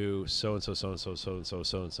talk to so-and-so, so-and-so, so-and-so,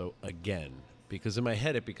 so-and-so again. Because in my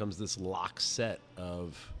head, it becomes this lock set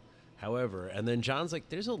of However, and then John's like,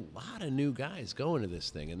 there's a lot of new guys going to this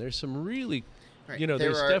thing, and there's some really, Right. you know, There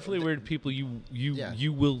there's are- definitely weird people you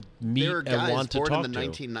will meet There are and guys want to born talk in the to.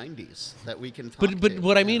 1990s that we can talk But to.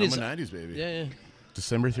 what I mean I'm is, a 90s baby. yeah.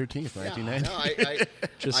 December 13th, Yeah, 1990. no,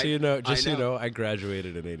 Just I- so you know, know. I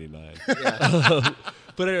graduated in '89. Yeah.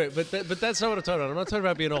 But anyway, but that's not what I'm talking about. I'm not talking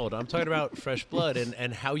about being old. I'm talking about fresh blood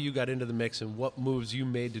and how you got into the mix and what moves you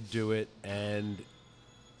made to do it, and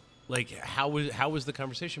like how was the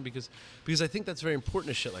conversation, because I think that's very important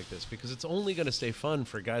to shit like this, because it's only going to stay fun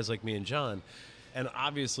for guys like me and John. And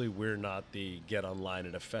obviously, we're not the get online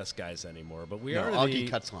at a fest guys anymore, but we No, are Augie the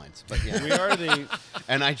cuts lines, but yeah. we are the.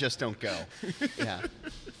 And I just don't go. Yeah.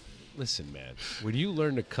 Listen, man, when you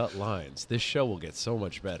learn to cut lines, this show will get so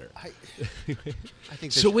much better. I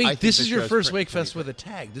think. So I wait, think this is your show's first pretty Wakefest good. with a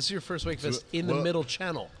tag. This is your first Wakefest So, in the well- middle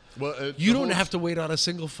channel. Well, You the don't whole- have to wait on a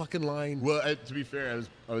single fucking line. Well, to be fair,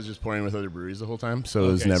 I was just pouring with other breweries the whole time, so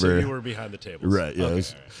it was Okay, never. So you were behind the tables. Right. Yeah. Okay, it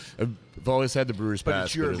was- all right. I've always had the Brewers But Pass,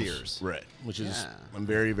 it's your it was- beers. right? Which is Yeah. I'm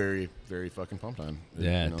very, very, very fucking pumped on.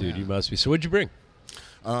 Yeah, You know? dude, you must be. So what'd you bring?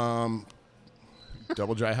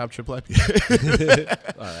 Double dry hop triple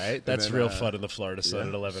IPA. All right, that's then, real fun in the Florida sun yeah.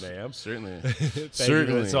 at 11 a.m. Certainly. Thank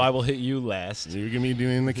Certainly. you. So I will hit you last. You're gonna be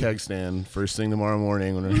doing the keg stand first thing tomorrow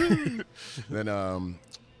morning. When then the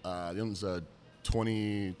other one's a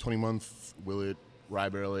 20-month Willet rye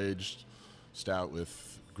barrel aged stout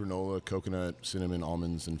with granola, coconut, cinnamon,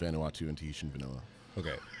 almonds, and Vanuatu and Tahitian vanilla.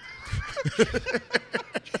 Okay.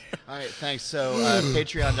 All right, thanks. So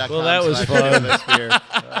Patreon.com. Well, that was /Steal fun. This Beer.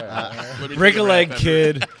 Let me Break take a a leg, wrap,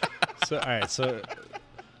 kid. So all right, so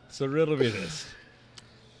riddle me this.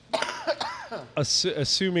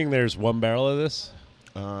 Assuming there's one barrel of this.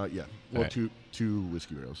 Yeah. Well, Alright. two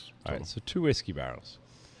whiskey barrels. All right, total. so 2 whiskey barrels.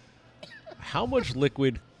 How much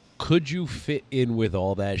liquid could you fit in with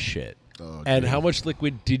all that shit? Oh, And dude. how much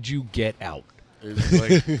liquid did you get out? It was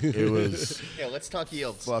like it was Yeah, let's talk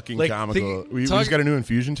yields. fucking Like, comical. We talk- just got a new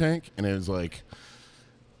infusion tank, and it was like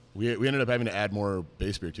we ended up having to add more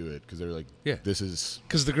base beer to it because they were like, Yeah. this is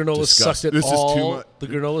Because the granola sucked it This is too all. much. The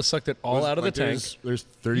granola sucked it all out of the like, tank. There's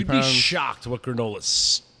 30 You'd pounds. be shocked what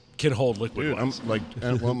granola can hold liquid. Dude, I'm wise. like,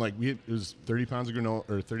 it was 30 pounds of granola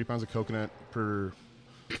or 30 pounds of coconut per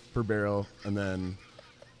barrel, and then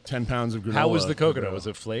 10 pounds of granola. How was the per coconut? barrel. Was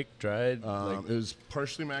it flaked, dried? It was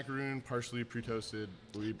partially macaroon, partially pre-toasted.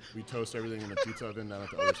 We toast everything in the pizza oven down at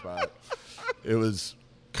the other spot. It was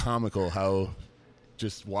comical how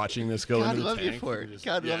just watching this go God into the love you tank. for we it. just-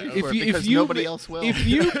 God yeah, love you it was- for it because nobody else will. If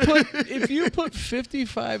you put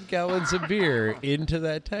 55 gallons of beer into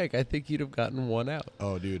that tank, I think you'd have gotten one out.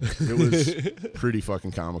 Oh, dude, it was pretty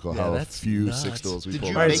fucking comical Yeah, how that's few nuts. six stills we Did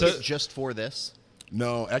pulled. you All right, make so- it just for this?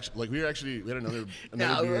 No, actually, we had another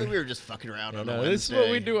No, beer. we were just fucking around on a No, Wednesday. this is what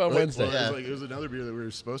we do on Well, Wednesday. well, it was another beer that we were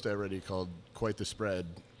supposed to have ready called Quite the Spread.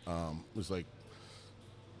 It was like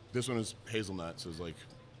this one is hazelnut, so it was like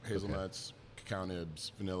hazelnuts, cacao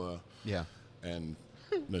nibs, vanilla, Yeah. and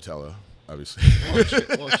Nutella, obviously.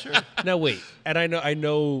 Well, sure. Now wait, and I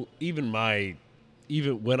know even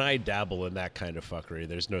when I dabble in that kind of fuckery,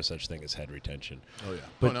 there's no such thing as head retention. Oh, yeah.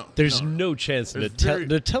 But Oh, no, there's no. no chance There's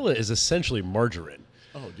Nutella is essentially margarine,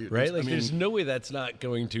 Oh, dude. right? it's- Like I mean, there's no way that's not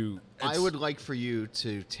going to. I would like for you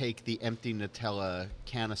to take the empty Nutella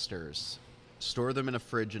canisters, store them in a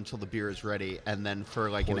fridge until the beer is ready, and then for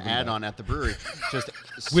like an add-on at the brewery, just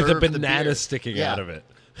with a serve the banana beer. sticking Yeah. out of it.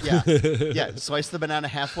 Yeah, yeah. Slice the banana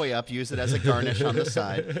halfway up, use it as a garnish on the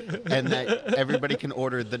side, and that everybody can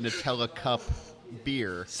order the Nutella cup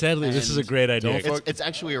beer. Sadly, this is a And great idea. It's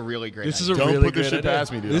actually a really great. This is idea. a Don't really put this great shit idea.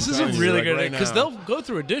 past me, dude. This I'm is a telling you, really like, good right idea because now. they'll go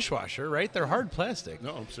through a dishwasher, right? They're hard plastic.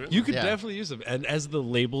 No, certainly. You could Yeah. definitely use them, and as the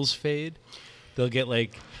labels fade, they'll get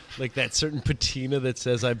like that certain patina that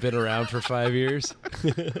says "I've been around for 5 years."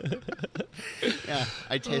 Yeah,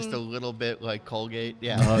 I taste a little bit like Colgate.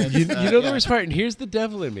 Yeah, You know the yeah. worst part, and here's the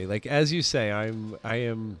devil in me. Like as you say, I'm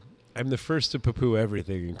the first to poo-poo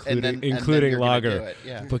everything, including you're gonna do lager. it,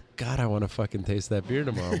 yeah. But God, I want to fucking taste that beer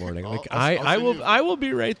tomorrow morning. Like I'll send you- I will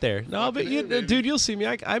be right there. No, but Fucking baby. dude, you'll see me.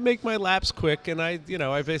 I make my laps quick, and I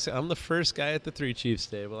basically I'm the first guy at the Three Chiefs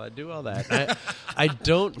table. I do all that. I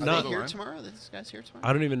don't Are not. they here line? tomorrow? This guy's here tomorrow.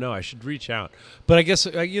 I don't even know. I should reach out. But I guess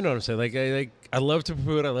you know what I'm saying. Like I love to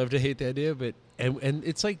poo it. I love to hate the idea, but and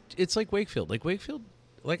it's like Wakefield. Like Wakefield,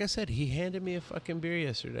 like I said, he handed me a fucking beer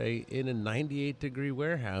yesterday in a 98-degree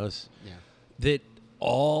warehouse. Yeah. That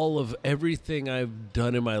all of everything I've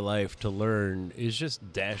done in my life to learn is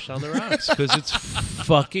just dashed on the rocks because it's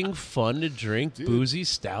fucking fun to drink boozy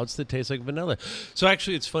stouts that taste like vanilla. So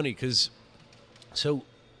actually, it's funny because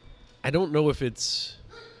I don't know if it's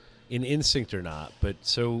an instinct or not, but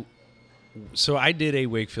so so I did a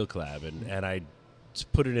Wakefield collab, and I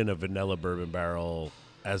put it in a vanilla bourbon barrel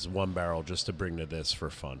as one barrel just to bring to this for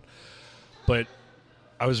fun. But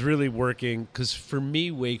I was really working, because for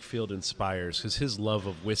me, Wakefield inspires, because his love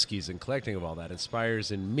of whiskeys and collecting of all that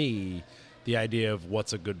inspires in me the idea of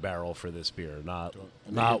what's a good barrel for this beer, not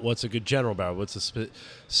what's a good general barrel.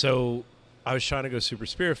 So I was trying to go super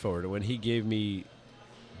spirit forward, and when he gave me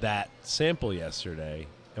that sample yesterday,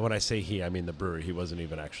 and when I say he, I mean the brewery. He wasn't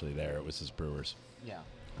even actually there. It was his brewers. Yeah.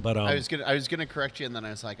 But I was gonna correct you, and then I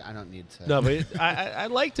was like, I don't need to. No, but I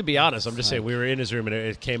like to be honest. I'm just saying we were in his room, and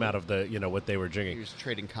it came out of the what they were drinking. He was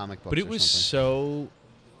trading comic books. But it was so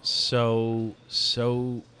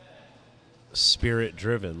spirit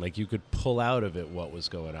driven. Like you could pull out of it what was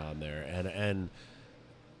going on there,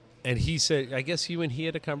 and he said, I guess you and he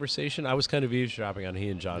had a conversation. I was kind of eavesdropping on he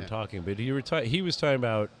and John talking, but he was talking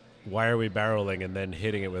about why are we barreling and then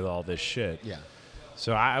hitting it with all this shit. Yeah.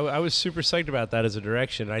 So I was super psyched about that as a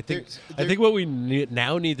direction. And I think what we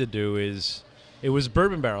now need to do is, it was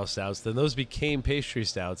bourbon barrel stouts, then those became pastry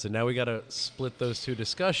stouts, and now we got to split those two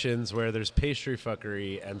discussions where there's pastry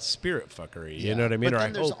fuckery and spirit fuckery. You know what I mean? But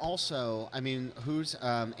then there's also, who's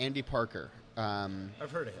Andy Parker?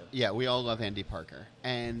 I've heard of him. Yeah, we all love Andy Parker,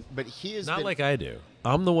 but he is not like I do.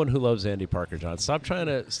 I'm the one who loves Andy Parker, John. Stop trying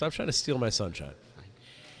to steal my sunshine.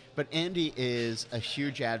 But Andy is a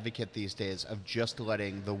huge advocate these days of just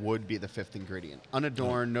letting the wood be the fifth ingredient,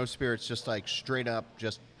 unadorned, no spirits, just like straight up,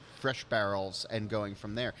 just fresh barrels, and going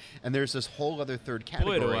from there. And there's this whole other third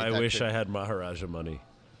category. Boy, do I wish I had Maharaja money.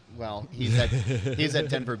 Well, he's at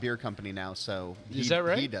Denver Beer Company now, so is that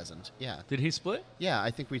right? He doesn't. Yeah. Did he split? Yeah,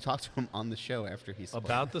 I think we talked to him on the show after he split.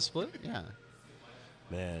 About the split? Yeah.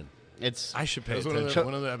 Man, I should pay That attention.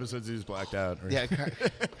 one of the episodes he was blacked out. Right? Yeah,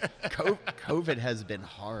 COVID has been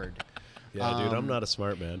hard. Yeah, dude, I'm not a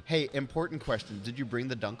smart man. Hey, important question. Did you bring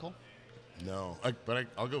the Dunkel? No,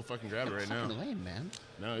 I'll go fucking grab it right now. Fucking lame, man.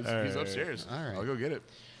 No, he's right. upstairs. All right. I'll go get it.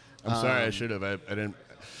 I'm sorry, I should have. I didn't.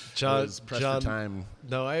 John, was pressed for time.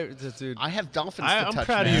 No, dude. I have dolphins to I'm touch,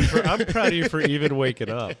 proud man. of you. I'm proud of you for even waking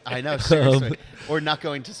up. I know, seriously. Or not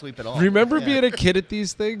going to sleep at all. Remember Yeah. being a kid at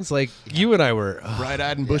these things? Like you and I were.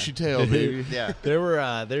 Bright-eyed and bushy-tailed, baby. Yeah.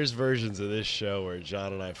 There's versions of this show where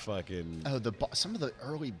John and I fucking. Oh, some of the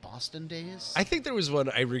early Boston days. I think there was one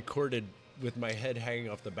I recorded with my head hanging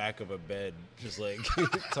off the back of a bed, just like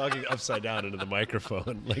talking upside down into the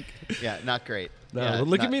microphone. Like, yeah, not great. no, Yeah, but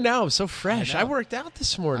look not- at me now. I'm so fresh. I know. worked out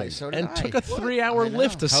this morning So did and I. took a 3-hour I know.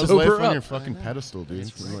 lift to How's sober life on your up. fucking pedestal,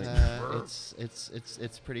 dude?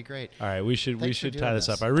 It's pretty great. All right, we should Thanks for tie doing this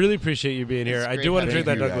this. up. I really appreciate you being here. It's I great do want to drink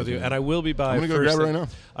having that you Dunkel with guys, you, man. and I will be by I'm gonna go first grab it thing. right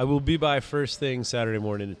now. I will be by first thing Saturday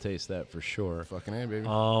morning to taste that for sure. Fucking A, baby.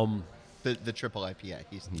 The triple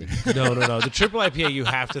IPA. No. The triple IPA you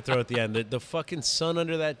have to throw at the end. The fucking sun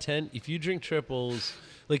under that tent. If you drink triples,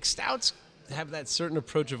 like stouts have that certain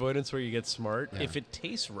approach avoidance where you get smart. Yeah. If it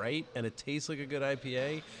tastes right and it tastes like a good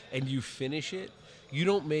IPA and you finish it, you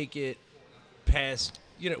don't make it past.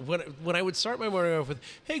 When I would start my morning off with,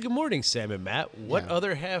 "Hey, good morning, Sam and Matt. What Yeah.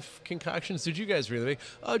 other half concoctions did you guys really make?"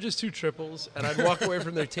 "Oh, just 2 triples." And I'd walk away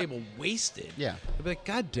from their table wasted. Yeah. I'd be like,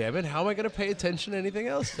 "God damn it, how am I going to pay attention to anything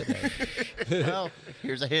else today?" Well,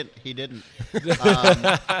 here's a hint. He didn't.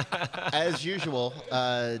 As usual,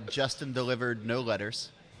 Justin delivered no letters.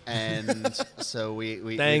 And so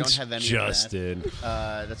we Thanks, don't have any Justin. of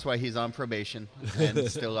that. That's why he's on probation and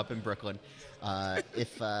still up in Brooklyn.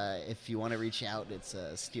 If you want to reach out, it's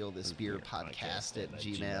Steal This Beer Podcast at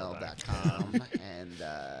gmail.com. And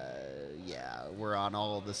we're on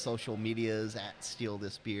all of the social medias at Steal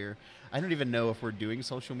This Beer. I don't even know if we're doing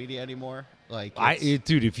social media anymore. Like,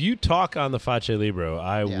 Dude, if you talk on the Face Libro,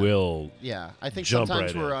 I will. Yeah, I think jump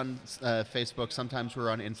sometimes right we're in. on Facebook, sometimes we're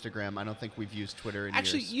on Instagram. I don't think we've used Twitter in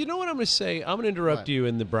Actually, years. you know what I'm going to say? I'm going to interrupt What? you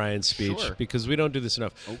in the Brian speech Sure. because we don't do this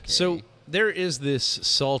enough. Okay. So there is this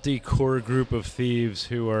salty core group of thieves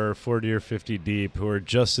who are 40 or 50 deep, who are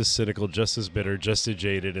just as cynical, just as bitter, just as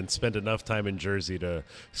jaded, and spend enough time in Jersey to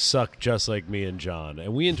suck just like me and John.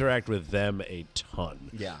 And we interact with them a ton.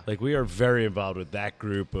 Yeah. Like, we are very involved with that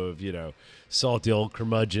group of, salty old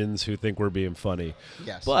curmudgeons who think we're being funny.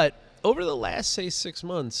 Yes. But over the last, say, 6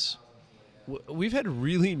 months, we've had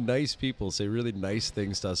really nice people say really nice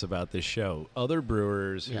things to us about this show. Other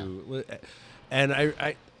brewers who, and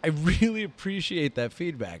I really appreciate that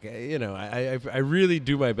feedback. I really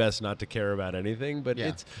do my best not to care about anything, but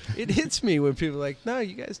Yeah. it hits me when people are like, no,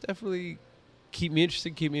 you guys definitely keep me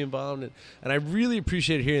interested, keep me involved, and I really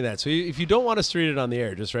appreciate hearing that. So if you don't want us to read it on the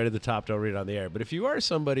air, just right at the top, don't read it on the air. But if you are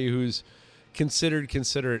somebody who's considered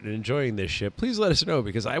considerate and enjoying this shit, please let us know,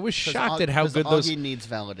 because I was shocked at how 'cause good those Augie needs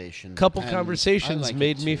validation. couple and conversations I like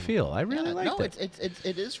made it me too. feel. I really Yeah, liked no, it.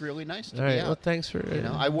 it is really nice to All be right. out. Well, thanks for You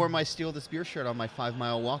know, I wore my Steal This Beer shirt on my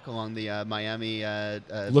 5-mile walk along the Miami.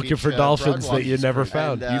 looking beach, for dolphins Broadwalk. that you never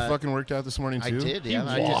found. And, You fucking worked out this morning I too. did. He Yeah,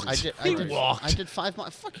 walked. He walked. I did 5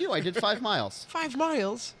 miles. Fuck you. I did 5 miles. 5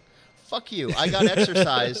 miles. Fuck you. I got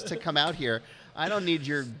exercise to come out here. I don't need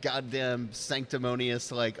your goddamn sanctimonious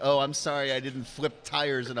like, oh, I'm sorry I didn't flip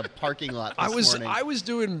tires in a parking lot this morning. I was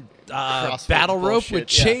doing CrossFit battle rope with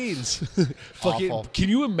bullshit, yeah. chains. Fucking, Awful. can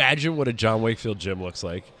you imagine what a John Wakefield gym looks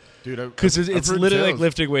like? Dude, Because I've it's heard literally like tales.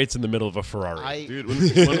 lifting weights in the middle of a Ferrari. Dude,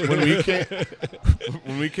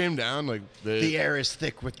 when we came down, like The air is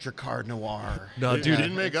thick with Dricard Noir. No, Dude, dude, he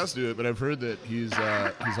didn't make us do it, but I've heard that he's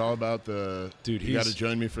all about the. Dude, you got to he's-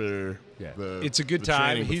 join me for. Yeah. The, It's a good the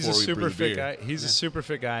time. training He's a before we super brew the fit beer. guy. He's a super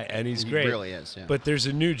fit guy, and he's He great. really is, yeah. But there's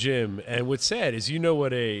a new gym, and what's sad is, you know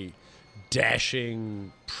what a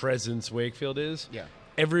dashing presence Wakefield is? Yeah.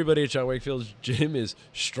 Everybody at John Wakefield's gym is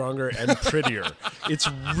stronger and prettier. It's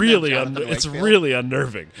really Jonathan it's Wakefield? really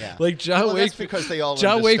unnerving. Yeah. Like John Well, that's Wakefield, because they all own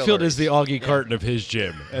John Wakefield is the distilleries. Augie Carton of his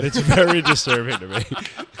gym, and it's very disturbing to me.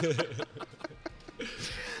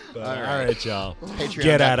 But, all right, y'all. Patreon.com.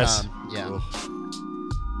 Get at us. Yeah.